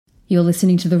You're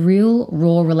listening to the Real,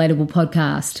 Raw, Relatable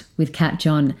podcast with Kat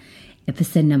John,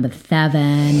 episode number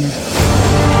 7.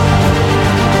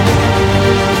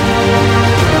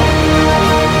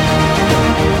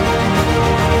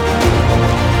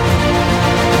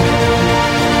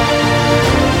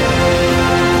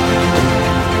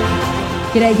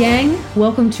 G'day gang,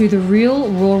 welcome to the Real,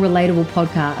 Raw, Relatable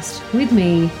podcast with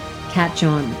me, Kat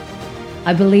John.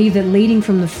 I believe that leading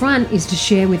from the front is to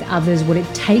share with others what it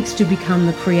takes to become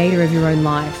the creator of your own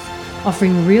life,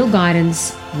 offering real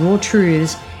guidance, raw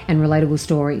truths, and relatable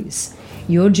stories.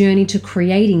 Your journey to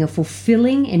creating a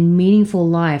fulfilling and meaningful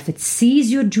life that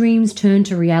sees your dreams turn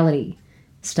to reality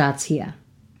starts here.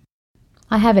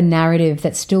 I have a narrative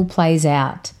that still plays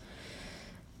out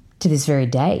to this very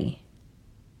day.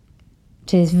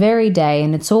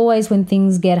 And it's always when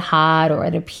things get hard, or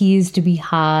it appears to be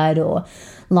hard, or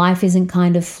life isn't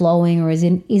kind of flowing, or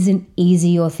isn't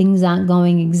easy, or things aren't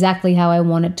going exactly how I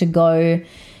want it to go,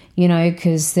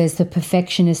 because there's the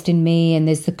perfectionist in me and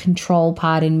there's the control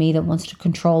part in me that wants to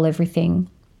control everything.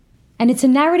 And it's a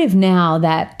narrative now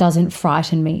that doesn't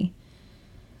frighten me.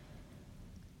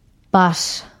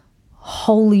 But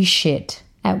holy shit,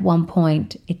 at one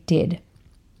point it did.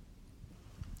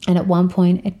 And at one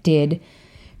point it did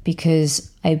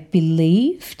because I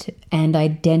believed and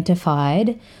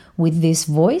identified with this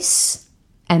voice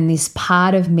and this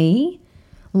part of me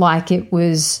like it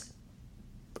was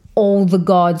all the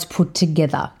gods put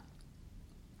together.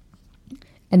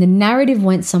 And the narrative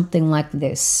went something like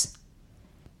this.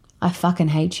 I fucking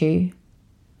hate you.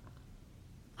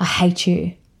 I hate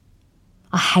you.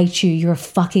 I hate you. You're a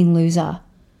fucking loser.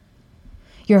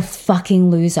 You're a fucking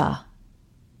loser.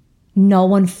 No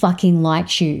one fucking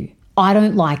likes you. I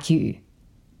don't like you.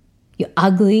 You're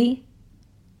ugly.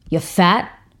 You're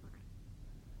fat.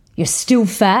 You're still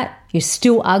fat. You're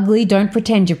still ugly. Don't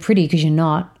pretend you're pretty because you're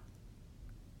not.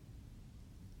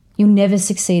 You'll never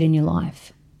succeed in your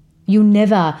life. You'll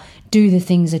never do the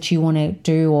things that you want to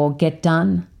do or get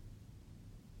done.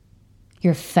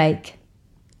 You're fake.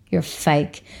 You're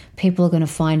fake. People are going to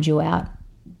find you out.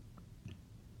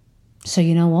 So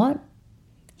you know what?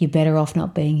 You're better off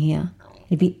not being here.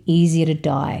 It'd be easier to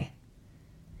die.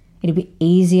 It'd be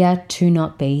easier to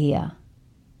not be here.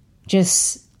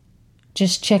 Just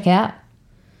check out.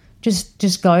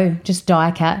 Just go. Just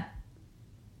die, Kat.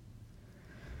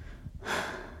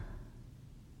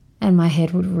 And my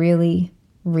head would really,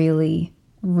 really,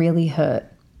 really hurt.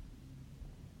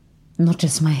 Not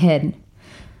just my head,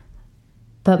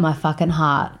 but my fucking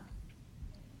heart.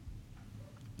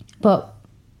 But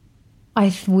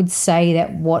I would say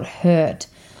that what hurt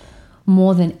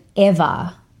more than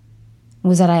ever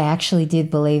was that I actually did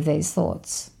believe these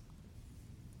thoughts.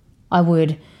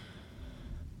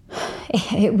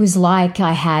 It was like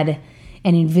I had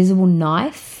an invisible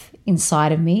knife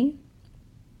inside of me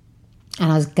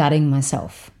and I was gutting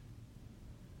myself.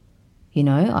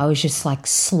 I was just like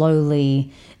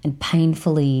slowly and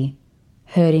painfully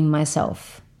hurting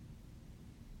myself.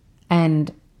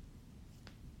 And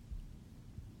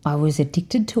I was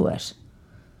addicted to it.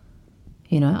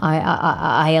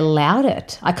 I allowed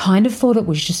it. I kind of thought it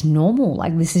was just normal.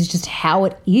 Like, this is just how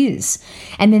it is.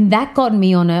 And then that got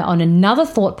me on another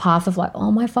thought path of like, oh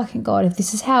my fucking God, if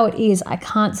this is how it is, I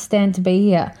can't stand to be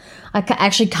here. I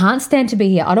actually can't stand to be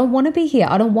here. I don't want to be here.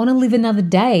 I don't want to live another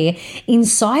day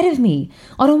inside of me.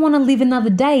 I don't want to live another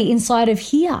day inside of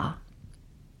here.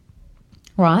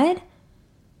 Right?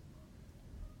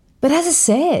 But as I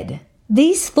said,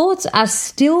 these thoughts are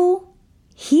still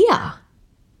here.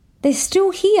 They're still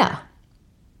here.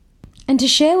 And to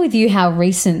share with you how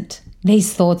recent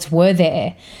these thoughts were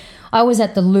there, I was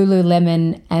at the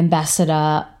Lululemon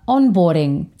Ambassador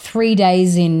onboarding 3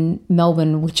 days in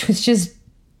Melbourne, which was just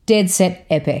dead set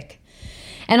epic.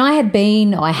 And I have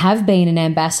been an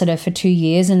ambassador for 2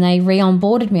 years, and they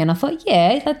re-onboarded me. And I thought,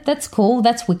 yeah, that's cool.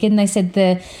 That's wicked. And they said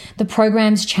the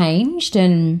program's changed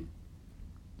and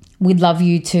we'd love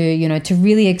you to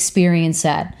really experience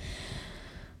that.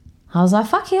 I was like,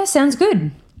 fuck yeah, sounds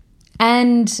good.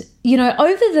 And,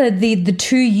 over the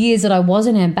 2 years that I was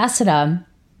an ambassador,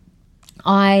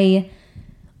 I,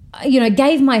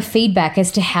 gave my feedback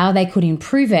as to how they could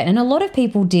improve it. And a lot of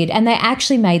people did, and they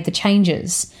actually made the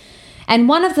changes. And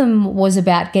one of them was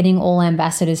about getting all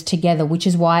ambassadors together, which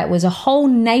is why it was a whole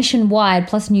nationwide,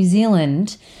 plus New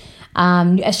Zealand,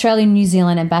 Australian, New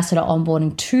Zealand ambassador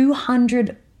onboarding,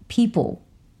 200 people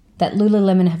that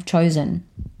Lululemon have chosen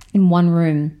in one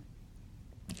room.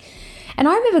 And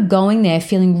I remember going there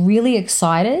feeling really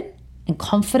excited and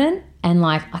confident and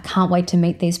like, I can't wait to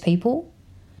meet these people.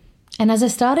 And as I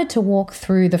started to walk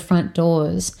through the front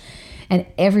doors and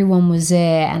everyone was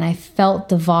there, and I felt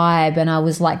the vibe, and I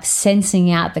was like sensing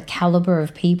out the caliber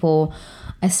of people,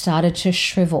 I started to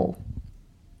shrivel.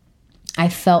 I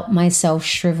felt myself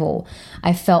shrivel.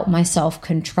 I felt myself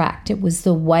contract. It was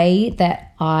the way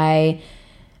that I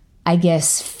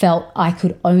guess felt I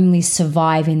could only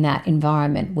survive in that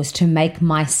environment, was to make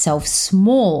myself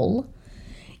small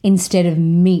instead of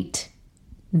meet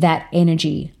that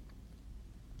energy.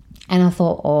 And I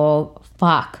thought, oh,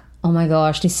 fuck. Oh my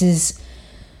gosh, this is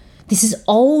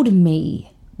old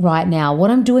me right now. What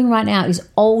I'm doing right now is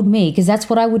old me, because that's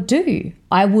what I would do.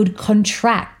 I would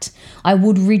contract. I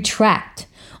would retract.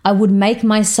 I would make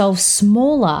myself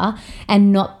smaller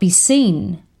and not be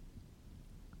seen.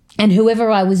 And whoever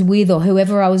I was with or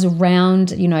whoever I was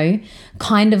around,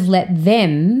 kind of let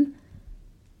them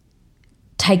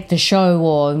take the show,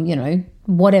 or,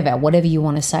 whatever you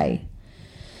want to say.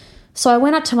 So I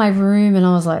went up to my room and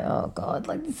I was like, oh God,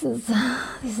 like this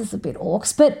is a bit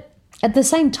orcs. But at the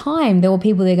same time, there were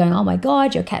people there going, oh my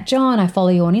God, you're Kat John. I follow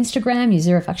you on Instagram. You're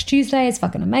Zero Fucks Tuesday. It's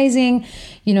fucking amazing.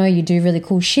 You do really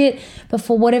cool shit. But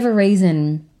for whatever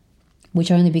reason, which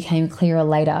only became clearer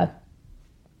later,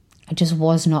 I just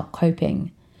was not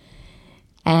coping.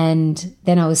 And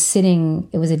then I was sitting,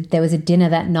 there was a dinner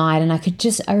that night, and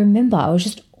I remember I was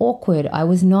just awkward. I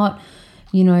was not,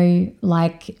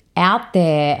 like out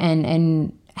there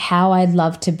and how I'd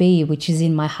love to be, which is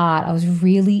in my heart. I was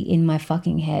really in my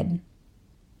fucking head.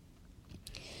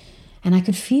 And I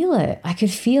could feel it.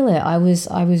 I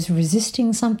was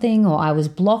resisting something, or I was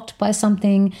blocked by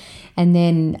something. And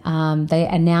then they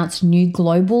announced new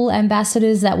global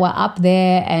ambassadors that were up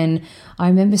there. And I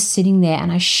remember sitting there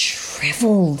and I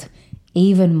shriveled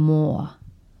even more.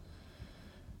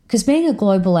 Because being a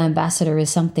global ambassador is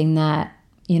something that,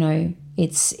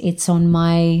 it's on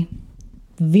my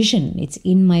vision. It's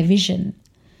in my vision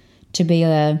to be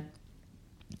a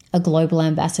global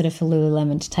ambassador for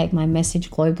Lululemon, to take my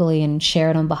message globally and share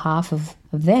it on behalf of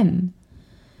them.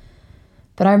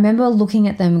 But I remember looking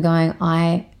at them going,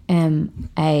 I am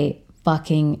a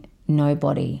fucking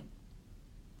nobody.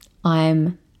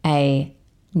 I'm a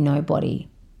nobody.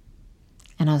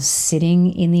 And I was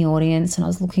sitting in the audience and I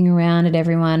was looking around at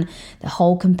everyone. The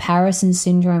whole comparison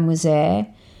syndrome was there.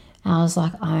 And I was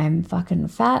like, I'm fucking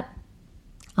fat.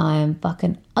 I'm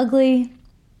fucking ugly.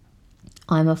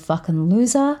 I'm a fucking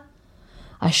loser.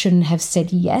 I shouldn't have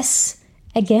said yes.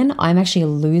 Again, I'm actually a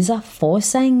loser for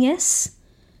saying yes.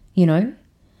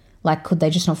 Like, could they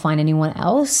just not find anyone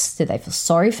else? Did they feel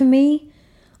sorry for me?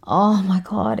 Oh my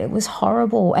God, it was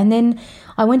horrible. And then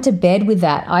I went to bed with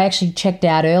that. I actually checked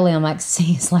out early. I'm like,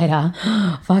 see you later.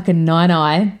 Fucking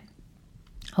night-night.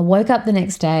 I woke up the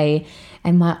next day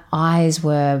and my eyes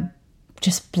were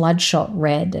just bloodshot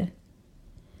red.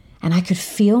 And I could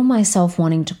feel myself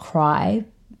wanting to cry.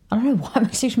 I don't know why it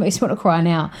makes me want to cry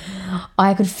now.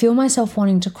 I could feel myself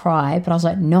wanting to cry, but I was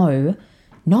like, no,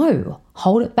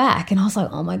 hold it back. And I was like,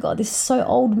 oh my God, this is so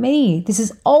old me. This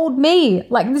is old me.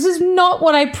 Like, this is not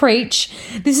what I preach.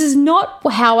 This is not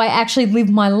how I actually live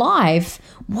my life.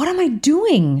 What am I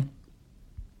doing?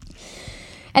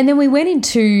 And then we went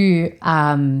into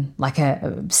like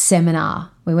a seminar.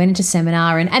 We went into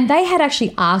seminar and they had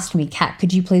actually asked me, Kat,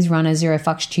 could you please run a Zero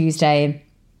Fucks Tuesday,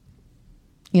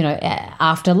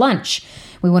 after lunch?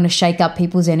 We want to shake up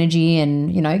people's energy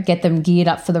and, get them geared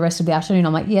up for the rest of the afternoon.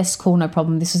 I'm like, yes, cool, no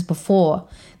problem. This is before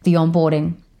the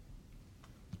onboarding.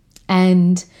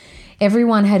 And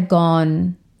everyone had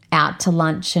gone out to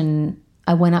lunch and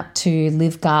I went up to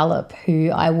Liv Garlop, who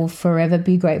I will forever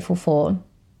be grateful for.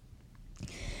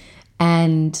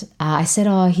 And I said,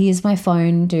 oh, here's my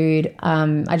phone, dude.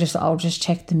 I'll just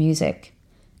check the music.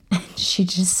 And she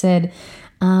just said,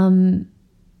 no,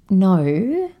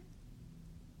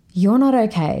 you're not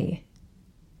okay.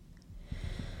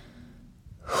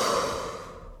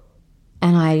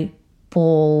 And I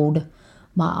bawled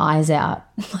my eyes out.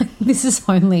 Like, this is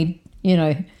only,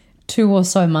 2 or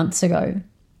so months ago.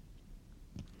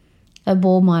 I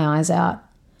bawled my eyes out.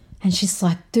 And she's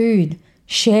like, dude,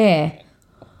 share.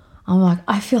 I'm like,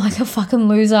 I feel like a fucking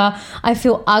loser. I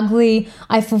feel ugly.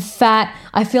 I feel fat.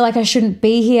 I feel like I shouldn't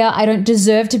be here. I don't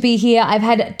deserve to be here. I've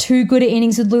had 2 good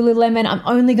innings with Lululemon. I'm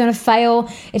only going to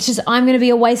fail. It's just, I'm going to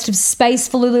be a waste of space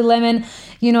for Lululemon.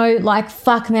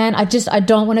 Fuck, man. I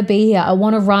don't want to be here. I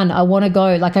want to run. I want to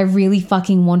go. Like, I really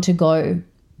fucking want to go.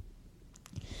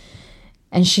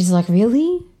 And she's like,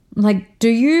 really? I'm like, do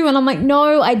you? And I'm like,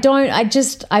 no, I don't.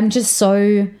 I'm just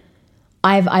so,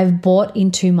 I've bought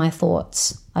into my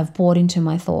thoughts. I've bought into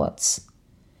my thoughts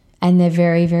and they're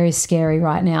very, very scary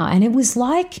right now. And it was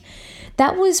like,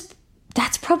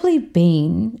 that's probably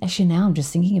been, actually now I'm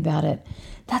just thinking about it,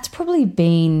 that's probably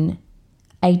been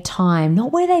a time,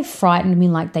 not where they frightened me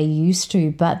like they used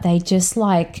to, but they just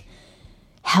like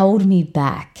held me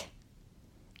back,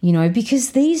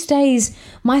 because these days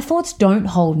my thoughts don't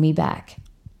hold me back.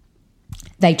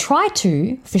 They try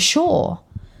to, for sure,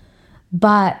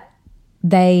 but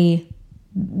they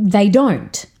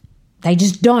don't. They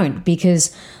just don't,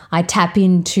 because I tap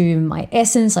into my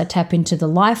essence, I tap into the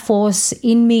life force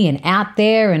in me and out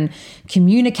there and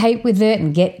communicate with it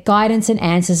and get guidance and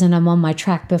answers, and I'm on my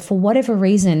track. But for whatever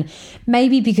reason,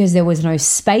 maybe because there was no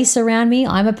space around me,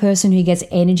 I'm a person who gets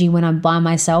energy when I'm by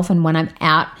myself, and when I'm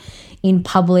out in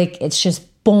public, it's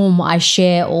just boom, I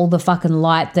share all the fucking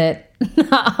light that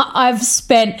I've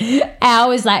spent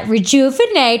hours like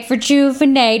rejuvenate.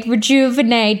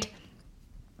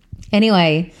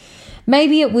 Anyway,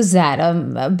 maybe it was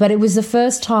that, but it was the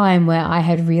first time where I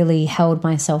had really held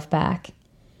myself back.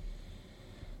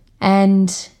 And,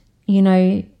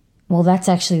 that's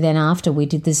actually then after we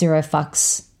did the Zero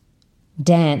Fucks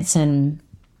dance, and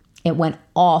it went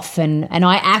off, and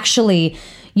I actually,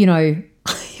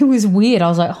 it was weird. I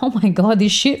was like, oh my God,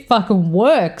 this shit fucking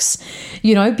works,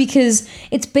 because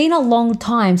it's been a long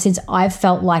time since I've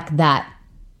felt like that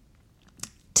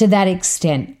to that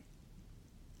extent.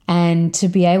 And to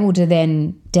be able to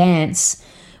then dance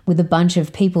with a bunch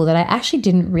of people that I actually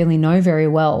didn't really know very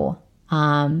well,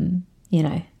 I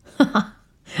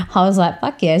was like,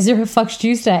 fuck yeah, Zero Fucks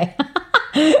Tuesday.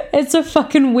 It's a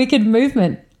fucking wicked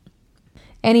movement.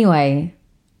 Anyway,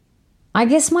 I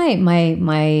guess my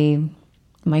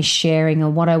sharing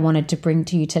and what I wanted to bring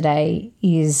to you today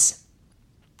is,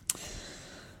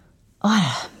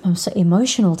 I'm so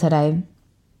emotional today.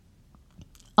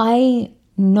 I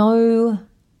know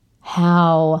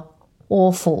how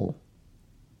awful,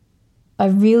 I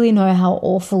really know how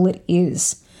awful it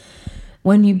is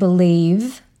when you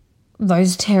believe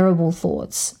those terrible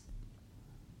thoughts.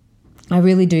 I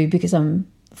really do, because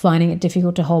I'm finding it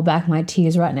difficult to hold back my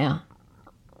tears right now.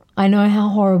 I know how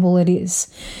horrible it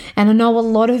is. And I know a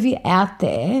lot of you out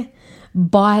there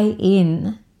buy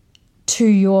in to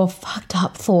your fucked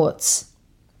up thoughts.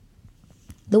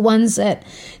 The ones that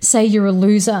say you're a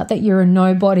loser, that you're a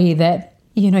nobody, that,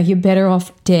 you're better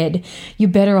off dead, you're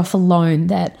better off alone,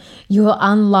 that you're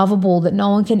unlovable, that no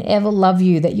one can ever love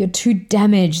you, that you're too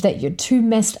damaged, that you're too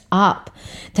messed up,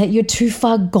 that you're too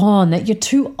far gone, that you're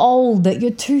too old, that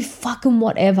you're too fucking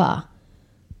whatever.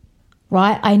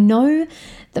 Right? I know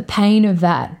the pain of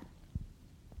that,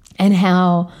 and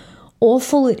how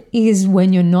awful it is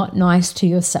when you're not nice to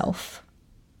yourself.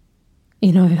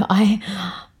 I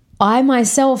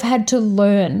myself had to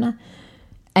learn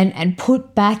and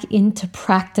put back into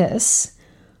practice,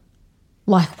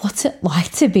 like, what's it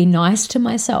like to be nice to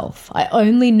myself? I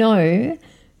only know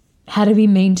how to be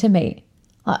mean to me.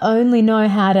 I only know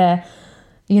how to,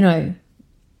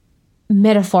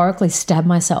 metaphorically stab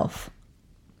myself.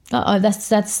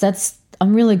 That's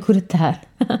I'm really good at that.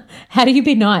 How do you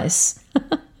be nice?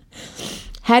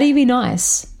 How do you be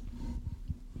nice?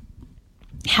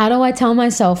 How do I tell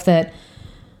myself that,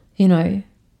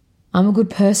 I'm a good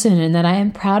person, and that I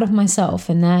am proud of myself,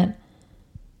 and that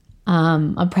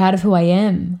I'm proud of who I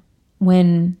am,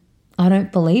 when I don't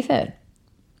believe it?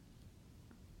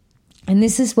 And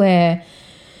this is where,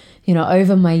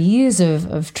 over my years of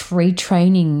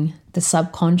retraining the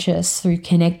subconscious through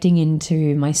connecting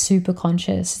into my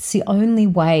superconscious, it's the only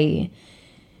way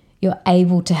you're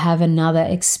able to have another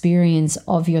experience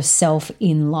of yourself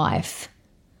in life.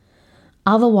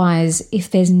 Otherwise,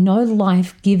 if there's no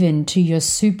life given to your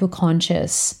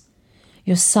superconscious,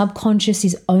 your subconscious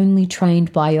is only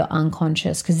trained by your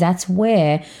unconscious, because that's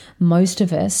where most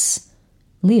of us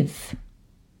live,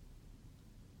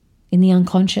 in the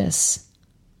unconscious.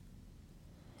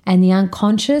 And the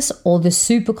unconscious, or the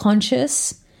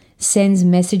superconscious, sends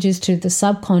messages to the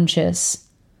subconscious.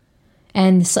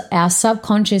 And our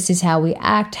subconscious is how we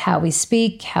act, how we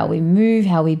speak, how we move,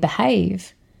 how we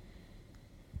behave.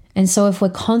 And so if we're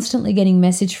constantly getting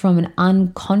message from an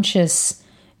unconscious,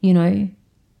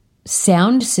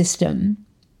 sound system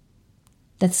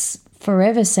that's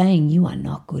forever saying, you are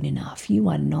not good enough, you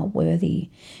are not worthy,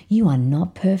 you are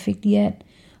not perfect yet,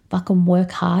 fucking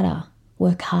work harder,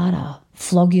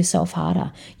 flog yourself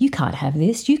harder. You can't have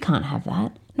this, you can't have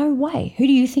that. No way. Who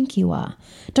do you think you are?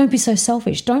 Don't be so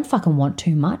selfish. Don't fucking want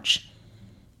too much.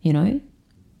 You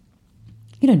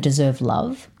don't deserve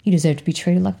love. You deserve to be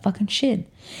treated like fucking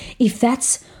shit. If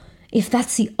that's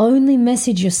the only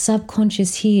message your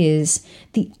subconscious hears,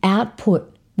 the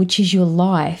output, which is your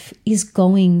life, is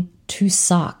going to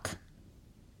suck.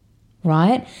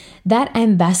 Right? That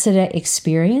ambassador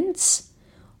experience,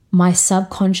 my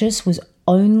subconscious was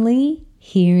only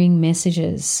hearing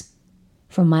messages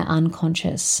from my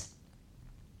unconscious.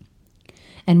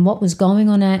 And what was going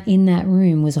on in that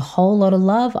room was a whole lot of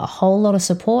love, a whole lot of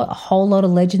support, a whole lot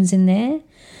of legends in there.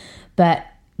 But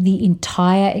the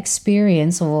entire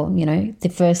experience, or,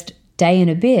 the first day and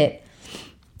a bit,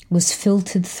 was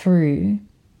filtered through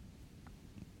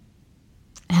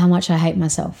how much I hate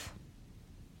myself,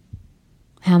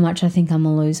 how much I think I'm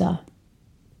a loser,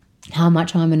 how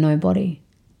much I'm a nobody.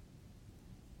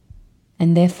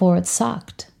 And therefore it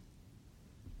sucked.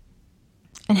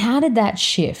 And how did that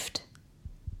shift?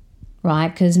 Right?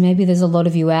 Because maybe there's a lot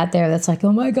of you out there that's like,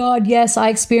 oh my God, yes, I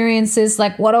experienced this.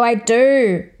 Like, what do I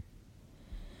do?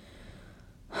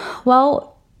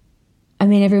 Well,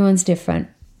 everyone's different.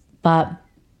 But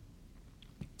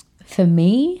for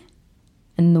me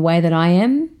and the way that I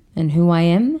am and who I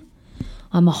am,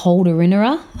 I'm a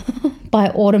holder-innerer by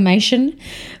automation.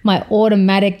 My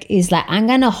automatic is like, I'm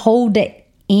going to hold it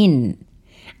in.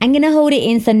 I'm going to hold it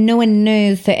in so no one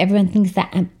knows, so everyone thinks that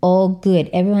I'm all good.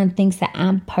 Everyone thinks that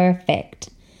I'm perfect,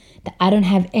 that I don't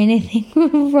have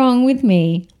anything wrong with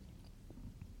me.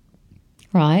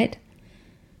 Right?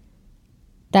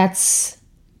 That's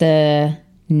the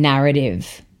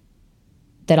narrative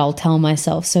that I'll tell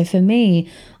myself. So for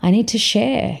me, I need to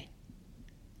share.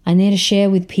 I need to share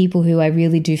with people who I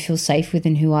really do feel safe with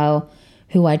and who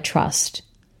I trust.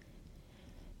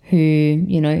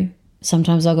 Who,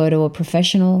 sometimes I'll go to a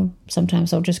professional.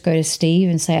 Sometimes I'll just go to Steve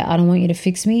and say, I don't want you to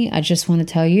fix me. I just want to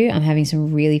tell you I'm having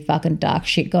some really fucking dark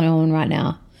shit going on right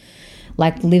now.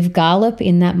 Like Liv Garlip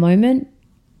in that moment,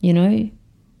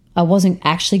 I wasn't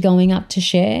actually going up to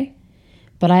share,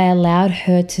 but I allowed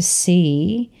her to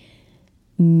see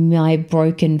my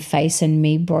broken face and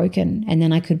me broken, and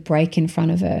then I could break in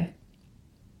front of her.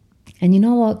 And you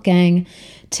know what, gang?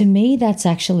 To me, that's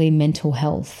actually mental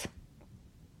health.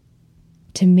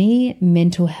 To me,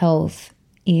 mental health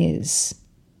is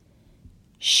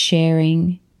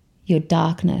sharing your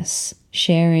darkness,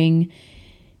 sharing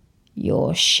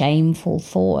your shameful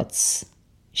thoughts,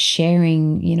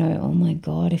 sharing, oh my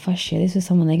God, if I share this with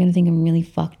someone, they're going to think I'm really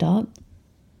fucked up.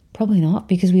 Probably not,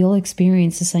 because we all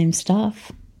experience the same stuff.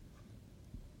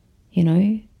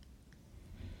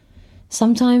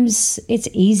 Sometimes it's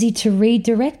easy to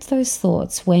redirect those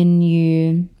thoughts when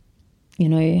you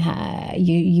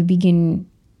begin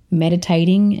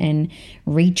meditating and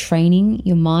retraining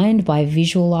your mind by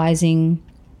visualizing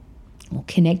or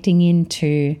connecting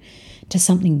into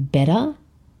something better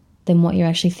than what you're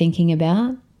actually thinking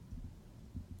about.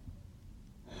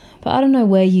 But I don't know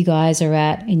where you guys are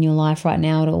at in your life right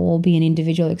now. It'll all be an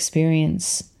individual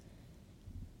experience.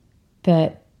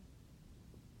 But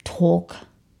talk,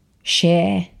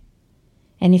 share.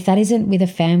 And if that isn't with a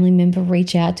family member,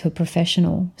 reach out to a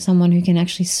professional, someone who can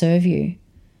actually serve you,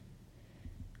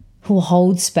 who will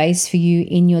hold space for you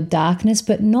in your darkness,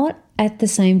 but not at the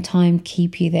same time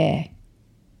keep you there.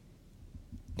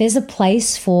 There's a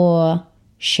place for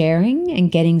sharing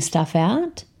and getting stuff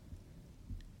out,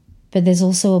 but there's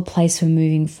also a place for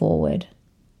moving forward.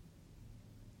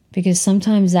 Because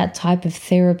sometimes that type of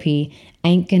therapy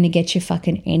ain't going to get you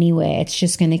fucking anywhere. It's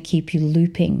just going to keep you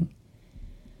looping.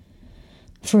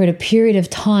 For a period of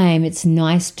time, it's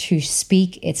nice to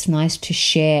speak, it's nice to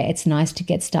share, it's nice to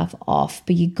get stuff off,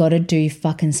 but you got to do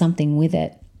fucking something with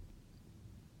it.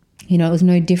 It was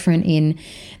no different in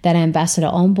that ambassador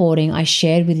onboarding. I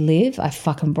shared with Liv, I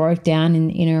fucking broke down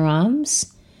in her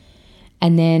arms.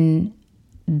 And then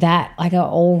that, I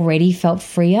already felt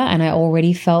freer and I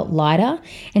already felt lighter.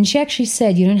 And she actually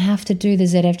said, you don't have to do the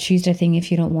ZF Tuesday thing if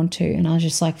you don't want to. And I was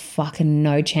just like, fucking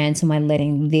no chance am I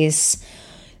letting this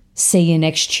see you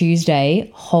next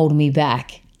Tuesday hold me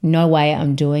back. No way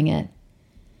I'm doing it.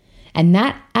 And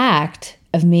that act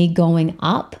of me going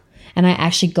up, and I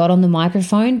actually got on the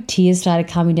microphone, tears started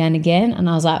coming down again, and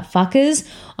I was like, fuckers,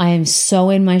 I am so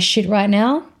in my shit right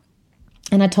now.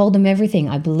 And I told them everything.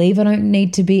 I believe I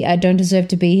don't deserve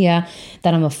to be here,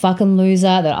 that I'm a fucking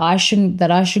loser, that I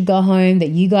should go home, that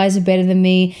you guys are better than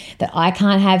me, that I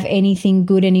can't have anything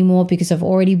good anymore because I've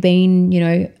already been,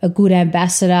 a good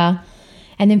ambassador.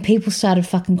 And then people started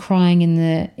fucking crying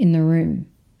in the room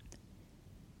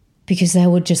because they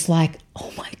were just like,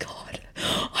 oh my God,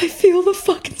 I feel the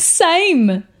fucking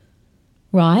same,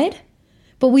 right?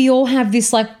 But we all have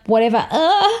this whatever,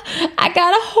 I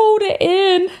gotta hold it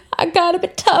in. I gotta be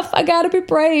tough. I gotta be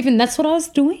brave. And that's what I was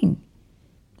doing.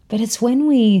 But it's when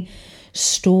we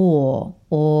store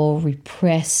or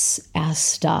repress our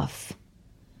stuff,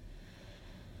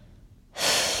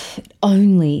 it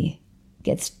only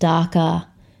gets darker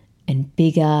and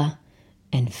bigger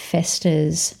and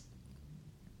festers.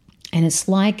 And it's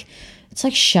like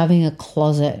shoving a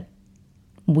closet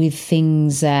with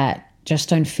things that just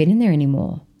don't fit in there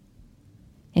anymore.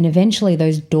 And eventually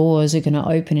those doors are going to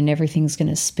open and everything's going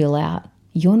to spill out.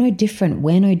 You're no different.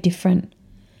 We're no different.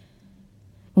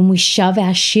 When we shove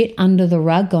our shit under the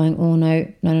rug going, oh,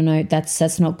 no,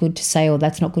 that's not good to say, or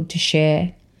that's not good to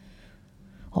share,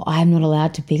 or I'm not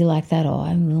allowed to be like that, or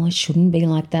I shouldn't be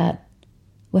like that,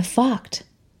 we're fucked.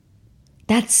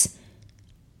 That's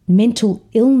mental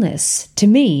illness to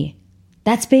me.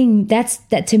 That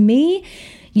to me,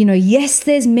 yes,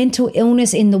 there's mental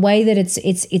illness in the way that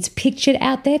it's pictured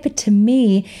out there, but to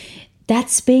me,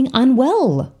 that's being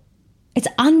unwell. It's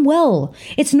unwell.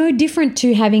 It's no different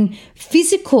to having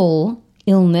physical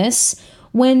illness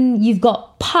when you've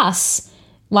got pus,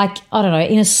 like, I don't know,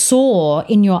 in a sore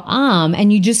in your arm,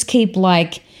 and you just keep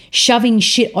like shoving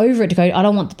shit over it to go, I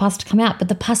don't want the pus to come out, but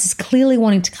the pus is clearly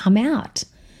wanting to come out.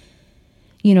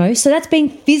 So that's being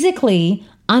physically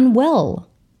unwell.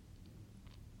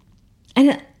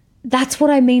 And that's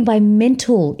what I mean by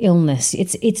mental illness.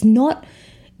 It's not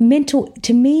mental.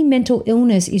 To me, mental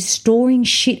illness is storing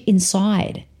shit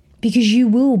inside, because you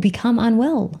will become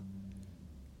unwell.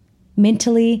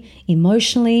 Mentally,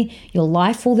 emotionally, your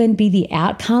life will then be the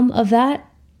outcome of that.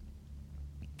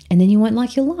 And then you won't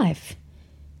like your life.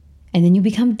 And then you'll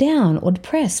become down or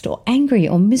depressed or angry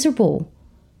or miserable.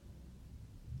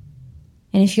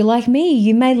 And if you're like me,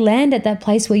 you may land at that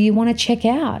place where you want to check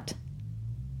out.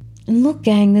 And look,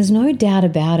 gang, there's no doubt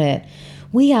about it.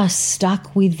 We are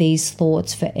stuck with these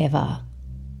thoughts forever.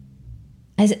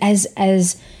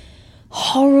 As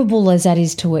horrible as that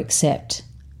is to accept,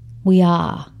 we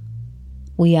are.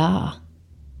 We are.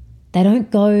 They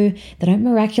don't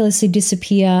miraculously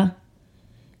disappear.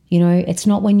 It's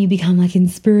not when you become like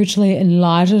spiritually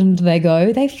enlightened they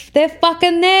go. They're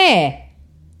fucking there.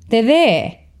 They're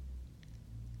there.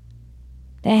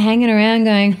 They're hanging around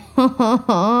going,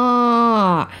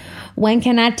 when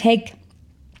can I take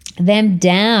them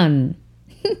down?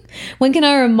 When can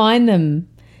I remind them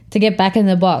to get back in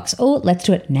the box? Oh, let's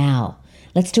do it now.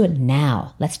 Let's do it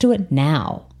now. Let's do it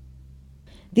now.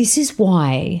 This is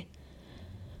why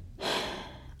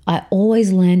I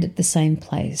always land at the same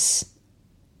place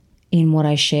in what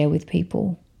I share with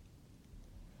people.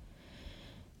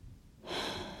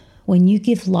 When you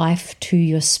give life to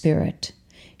your spirit,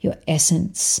 your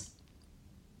essence,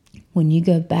 when you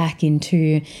go back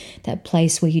into that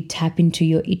place where you tap into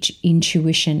your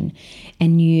intuition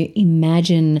and you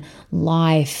imagine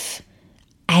life,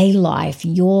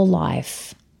 your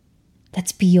life,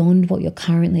 that's beyond what you're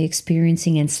currently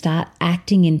experiencing, and start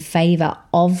acting in favor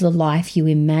of the life you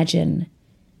imagine,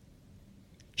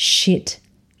 shit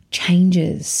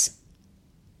changes.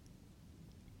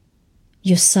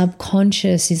 Your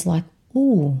subconscious is like,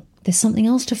 ooh, there's something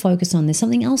else to focus on. There's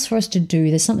something else for us to do.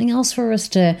 There's something else for us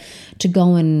to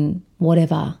go and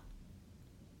whatever.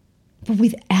 But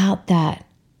without that,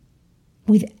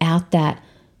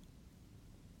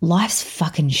 life's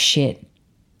fucking shit.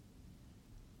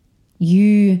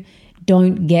 You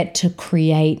don't get to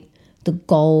create the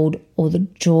gold or the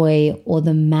joy or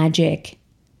the magic.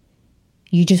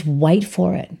 You just wait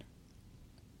for it.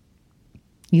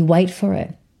 You wait for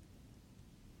it.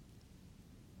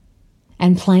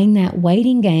 And playing that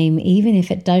waiting game, even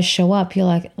if it does show up, you're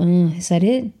like, is that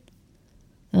it?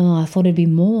 Oh, I thought it'd be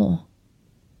more.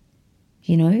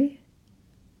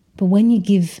 But when you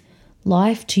give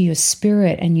life to your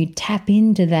spirit and you tap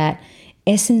into that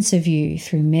essence of you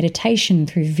through meditation,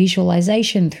 through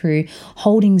visualization, through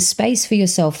holding space for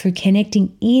yourself, through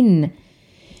connecting in,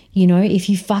 if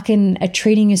you fucking are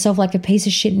treating yourself like a piece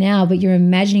of shit now, but you're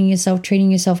imagining yourself treating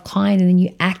yourself kind, and then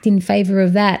you act in favor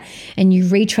of that and you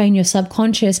retrain your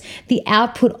subconscious, the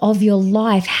output of your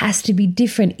life has to be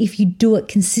different if you do it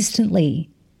consistently.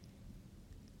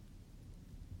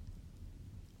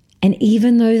 And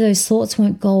even though those thoughts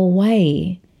won't go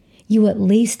away, you at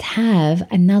least have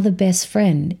another best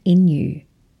friend in you.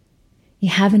 You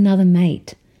have another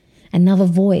mate, another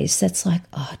voice that's like,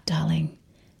 oh, darling,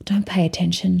 don't pay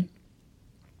attention.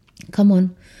 Come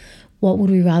on. What would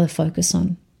we rather focus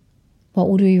on? What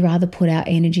would we rather put our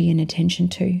energy and attention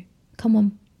to? Come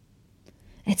on.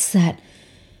 It's that,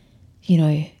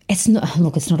 it's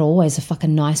not always a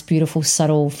fucking nice, beautiful,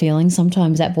 subtle feeling.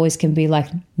 Sometimes that voice can be like,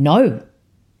 no,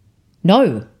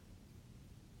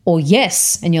 or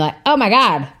yes. And you're like, oh my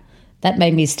God, that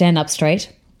made me stand up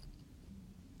straight.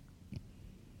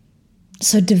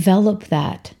 So develop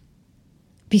that.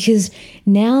 Because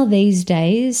now these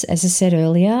days, as I said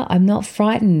earlier, I'm not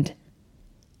frightened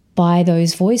by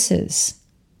those voices.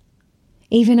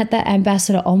 Even at that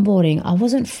ambassador onboarding, I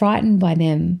wasn't frightened by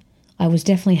them. I was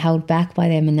definitely held back by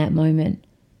them in that moment.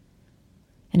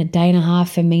 And a day and a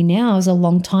half for me now is a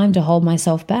long time to hold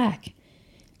myself back.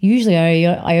 Usually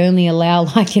I only allow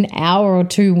like an hour or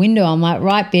two window. I'm like,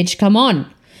 right, bitch, come on.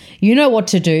 You know what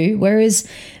to do. Whereas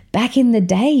back in the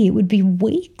day, it would be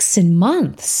weeks and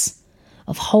months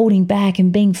of holding back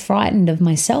and being frightened of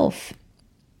myself.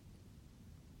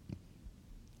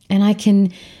 And I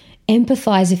can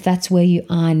empathize if that's where you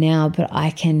are now, but I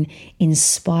can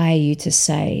inspire you to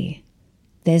say,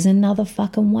 there's another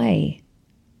fucking way.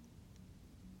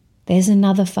 There's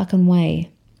another fucking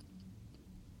way.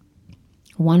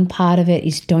 One part of it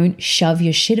is don't shove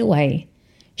your shit away.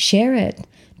 Share it.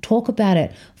 Talk about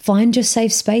it. Find your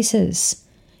safe spaces.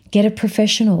 Get a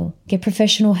professional. Get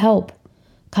professional help.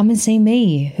 Come and see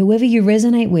me, whoever you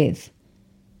resonate with.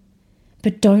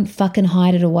 But don't fucking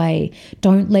hide it away.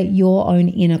 Don't let your own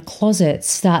inner closet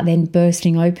start then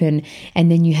bursting open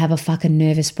and then you have a fucking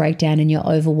nervous breakdown and you're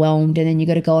overwhelmed and then you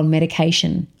got to go on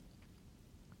medication.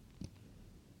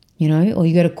 You know, or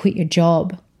you got to quit your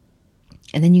job.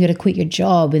 And then you got to quit your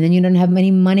job and then you don't have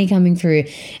any money coming through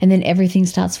and then everything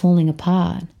starts falling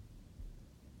apart.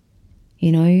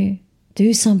 You know,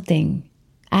 do something.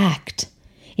 Act.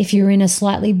 If you're in a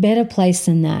slightly better place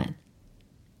than that,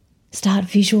 start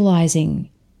visualizing.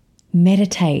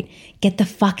 Meditate. Get the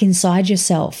fuck inside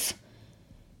yourself.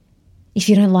 If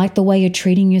you don't like the way you're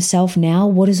treating yourself now,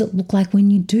 what does it look like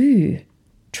when you do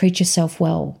treat yourself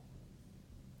well?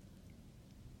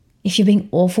 If you're being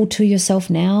awful to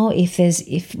yourself now,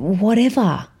 if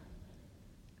whatever,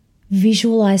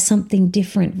 visualize something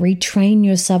different. Retrain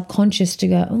your subconscious to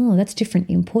go, oh, that's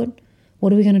different input.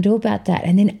 What are we going to do about that?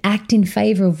 And then act in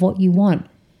favor of what you want.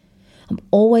 I'm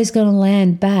always going to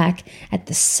land back at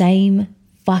the same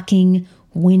fucking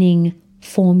winning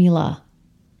formula.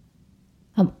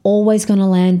 I'm always going to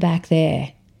land back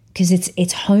there because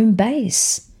it's home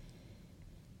base.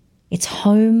 It's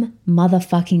home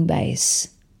motherfucking base.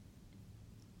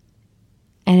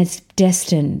 And it's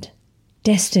destined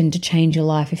to change your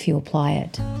life if you apply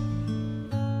it.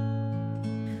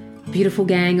 Beautiful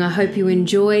gang, I hope you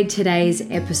enjoyed today's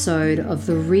episode of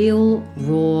the Real,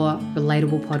 Raw,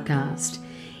 Relatable podcast.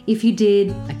 If you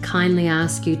did, I kindly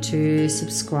ask you to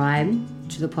subscribe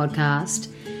to the podcast,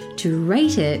 to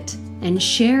rate it and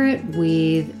share it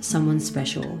with someone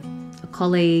special, a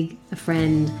colleague, a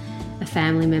friend, a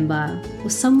family member, or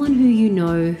someone who you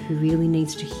know who really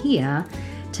needs to hear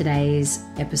today's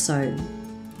episode.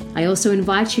 I also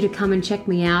invite you to come and check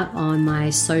me out on my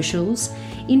socials,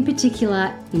 in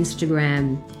particular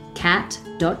Instagram,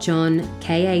 kat.john,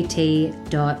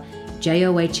 kat.john,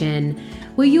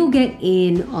 where you'll get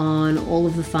in on all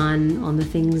of the fun, on the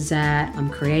things that I'm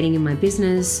creating in my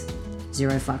business,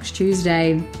 Zero Fucks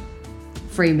Tuesday,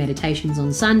 free meditations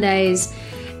on Sundays,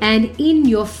 and in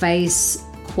your face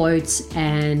quotes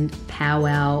and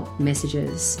powwow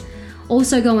messages.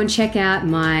 Also go and check out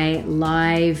my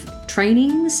live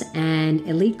trainings and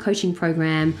elite coaching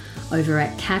program over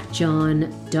at katjohn.com.au.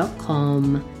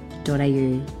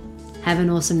 Have an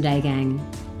awesome day, gang.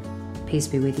 Peace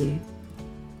be with you.